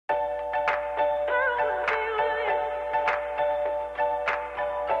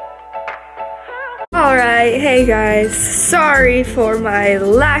Alright, hey guys, sorry for my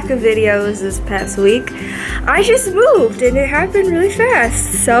lack of videos this past week. I just moved and it happened really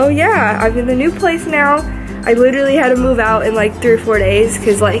fast. So yeah, I'm in the new place now. I literally had to move out in like 3 or 4 days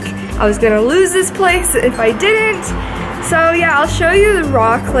because like I was gonna lose this place if I didn't. So yeah, I'll show you the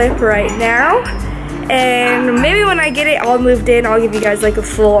raw clip right now. And maybe when I get it all moved in, I'll give you guys like a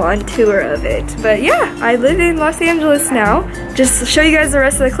full-on tour of it. But yeah, I live in Los Angeles now. Just to show you guys the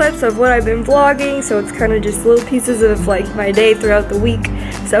rest of the clips of what I've been vlogging. So it's kind of just little pieces of like my day throughout the week.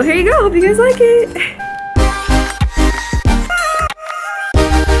 So here you go, hope you guys like it.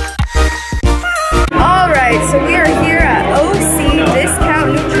 Alright, so we are here at OC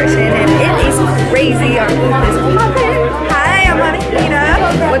Discount Nutrition and it is crazy. Our booth is popping. Hi, I'm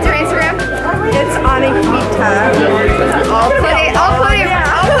Anahita. What's your Instagram? It's Anahita. I'll put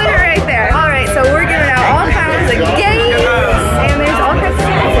it right there. Alright, so we're giving out all kinds of games and there's all kinds of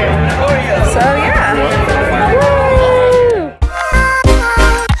things here. So yeah. Woo!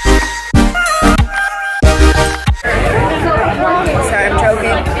 Sorry, I'm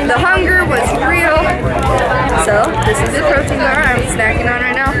joking. The hunger was real. So this is the protein bar I'm snacking on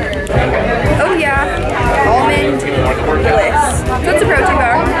right now. Oh yeah, almond bliss. So it's a protein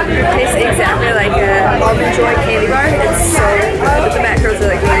bar. It tastes exactly like an almond joy candy bar. It's so good, but the macros are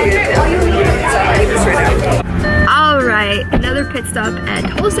like really good too. So I'm gonna eat this right now. Alright, another pit stop at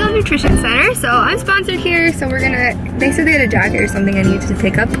Wholesale Nutrition Center. So I'm sponsored here, so we're gonna, they said they had a jacket or something I needed to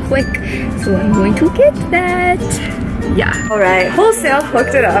pick up quick. So I'm going to get that. Yeah. Alright, Wholesale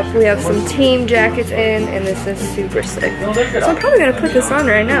hooked it up. We have some team jackets in, and this is super sick. So I'm probably gonna put this on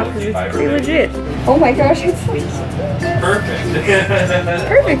right now because it's pretty legit. Oh my gosh, it's like perfect.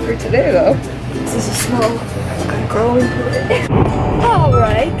 Perfect for today though. This is a small. I'm gonna grow into it.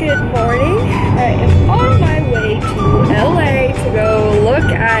 Alright, good morning. I am on my way to LA to go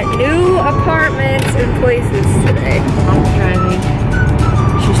look at new apartments and places today. Mom's driving.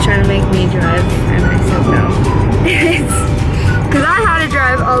 She's trying to make me drive, and I said no. Because I had to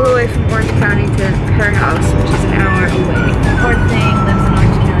drive all the way from Orange County to her house, which is an hour away. Poor thing lives in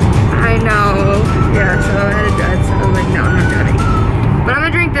Orange County. I know. Yeah, so I had to drive, so I was like, no, I'm not driving. But I'm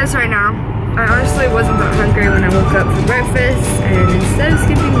gonna drink this right now. I honestly wasn't that hungry when I woke up for breakfast, and instead of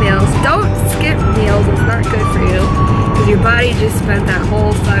skipping meals, don't skip meals, it's not good for you. Because your body just spent that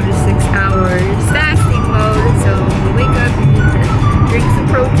whole 5 to 6 hours fasting mode, so when you wake up, you need to drink some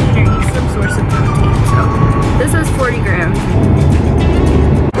protein or eat some source of protein. So this is 40 grams.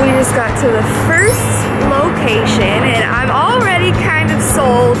 We just got to the first location and I'm already kind of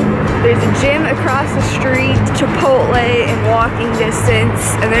sold. There's a gym across the street, Chipotle in walking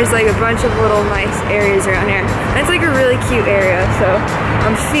distance, and there's like a bunch of little nice areas around here. And it's like a really cute area, so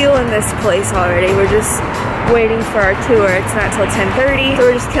I'm feeling this place already. We're just waiting for our tour. It's not till 10:30, so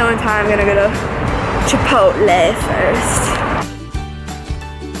we're just killing time. I'm gonna go to Chipotle first.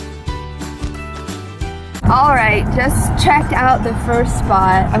 Alright, just checked out the first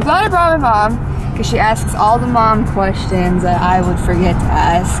spot. I'm glad I brought my mom because she asks all the mom questions that I would forget to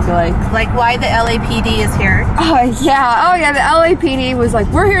ask. Like why the LAPD is here. Oh yeah, the LAPD was like,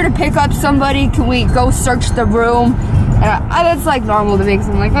 we're here to pick up somebody. Can we go search the room? And that's like normal to me because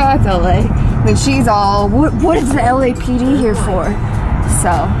I'm like, oh, it's LA. And then she's all, what is the LAPD here for?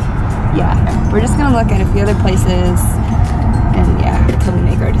 So, yeah, we're just gonna look at a few other places and yeah, until we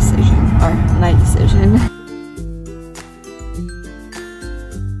make our decision, or my decision.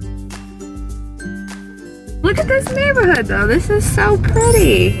 Look at this neighborhood though, this is so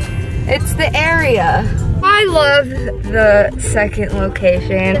pretty. It's the area. I love the second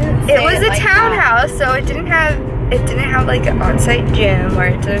location. It was a townhouse, so it didn't have like an on-site gym, or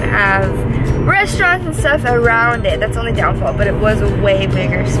it didn't have restaurants and stuff around it. That's the only downfall, but it was a way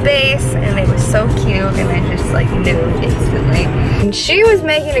bigger space and it was so cute and I just like knew instantly. And she was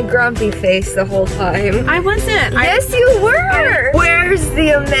making a grumpy face the whole time. I wasn't. Yes, you were. Where's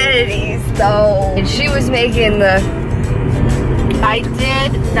the amenities though? And she was making the... I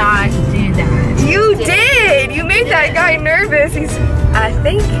did not do that. You did! You made that guy nervous. I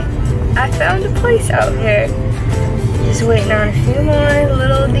think I found a place out here. Just waiting on a few more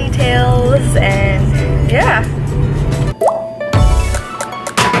little details and yeah.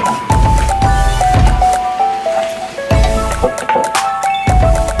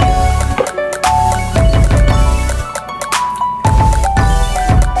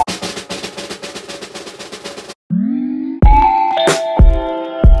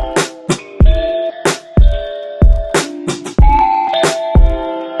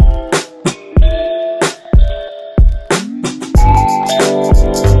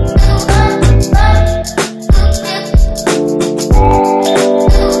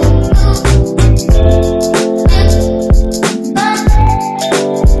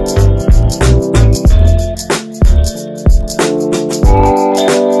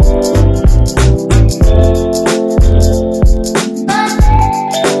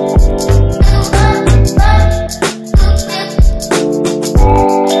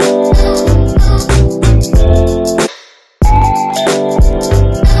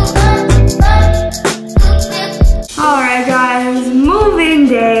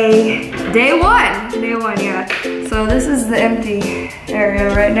 the empty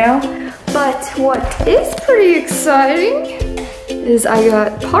area right now. But what is pretty exciting is I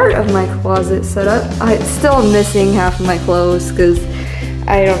got part of my closet set up. I'm still missing half of my clothes because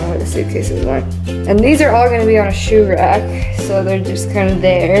I don't know where the suitcases went. And these are all gonna be on a shoe rack, so they're just kind of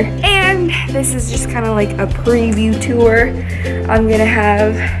there. And this is just kind of like a preview tour. I'm gonna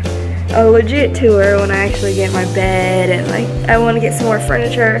have a legit tour when I actually get my bed, and like I want to get some more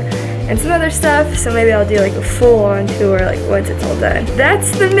furniture and some other stuff, so maybe I'll do like a full-on tour like once it's all done.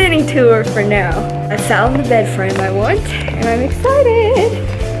 That's the mini tour for now. I found the bed frame I want, and I'm excited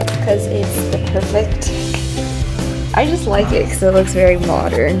because it's the perfect. I just like it because it looks very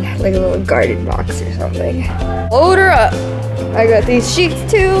modern, like a little garden box or something. Load her up. I got these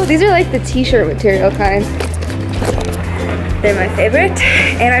sheets too. These are like the t-shirt material kind. They're my favorite,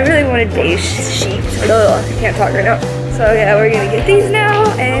 and I really wanted beige sheets. Ugh, I can't talk right now. So yeah, we're gonna get these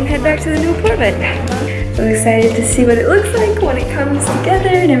now and head back to the new apartment. I'm excited to see what it looks like when it comes together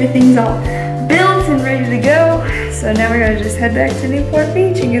and everything's all built and ready to go. So now we're gonna just head back to Newport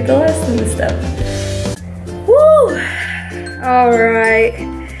Beach and get the rest of the stuff. Woo! All right.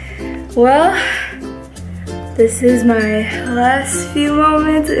 Well, this is my last few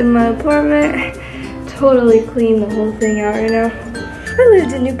moments in my apartment. Totally cleaned the whole thing out right now. I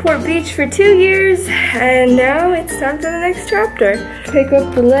lived in Newport Beach for 2 years, and now it's time for the next chapter. Pick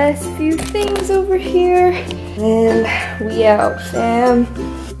up the last few things over here, and we out, fam.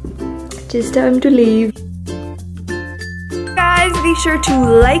 Just time to leave. Guys, be sure to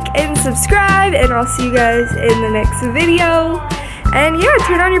like and subscribe, and I'll see you guys in the next video. And yeah,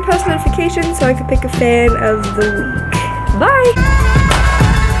 turn on your post notifications so I can pick a fan of the week. Bye!